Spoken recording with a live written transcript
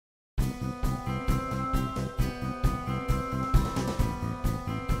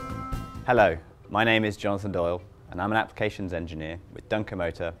Hello, my name is Jonathan Doyle and I'm an applications engineer with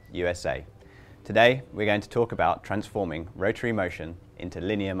Dunkermotoren USA. Today we're going to talk about transforming rotary motion into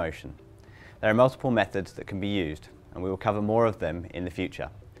linear motion. There are multiple methods that can be used and we will cover more of them in the future.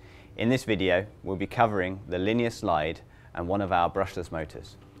 In this video we'll be covering the linear slide and one of our brushless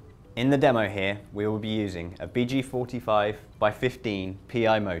motors. In the demo here we will be using a BG45-15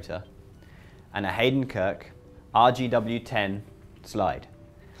 PI motor and a Haydon Kerk RGW slide.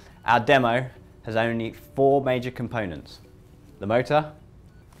 Our demo has only 4 major components: the motor,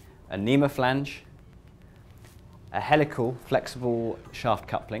 a NEMA flange, a helical flexible shaft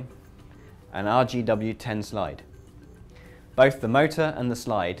coupling, and RGW slide. Both the motor and the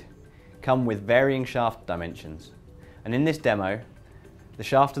slide come with varying shaft dimensions, and in this demo the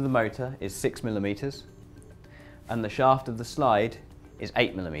shaft of the motor is 6 mm and the shaft of the slide is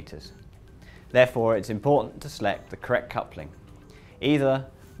 8 mm. Therefore it's important to select the correct coupling, either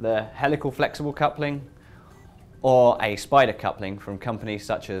the helical flexible coupling or a spider coupling from companies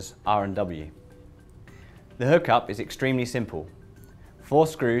such as R&W. The hookup is extremely simple. 4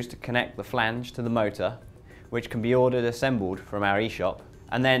 screws to connect the flange to the motor, which can be ordered assembled from our eShop,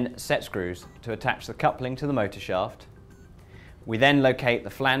 and then set screws to attach the coupling to the motor shaft. We then locate the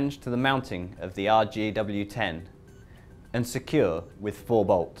flange to the mounting of the RGW and secure with 4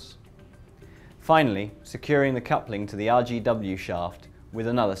 bolts. Finally, securing the coupling to the RGW shaft with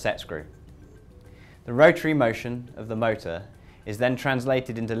another set screw. The rotary motion of the motor is then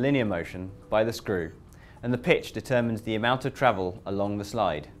translated into linear motion by the screw, and the pitch determines the amount of travel along the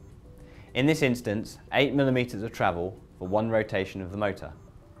slide. In this instance, 8 mm of travel for 1 rotation of the motor.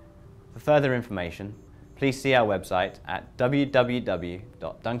 For further information, please see our website at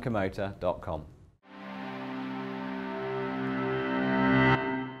www.dunkermotoren.com.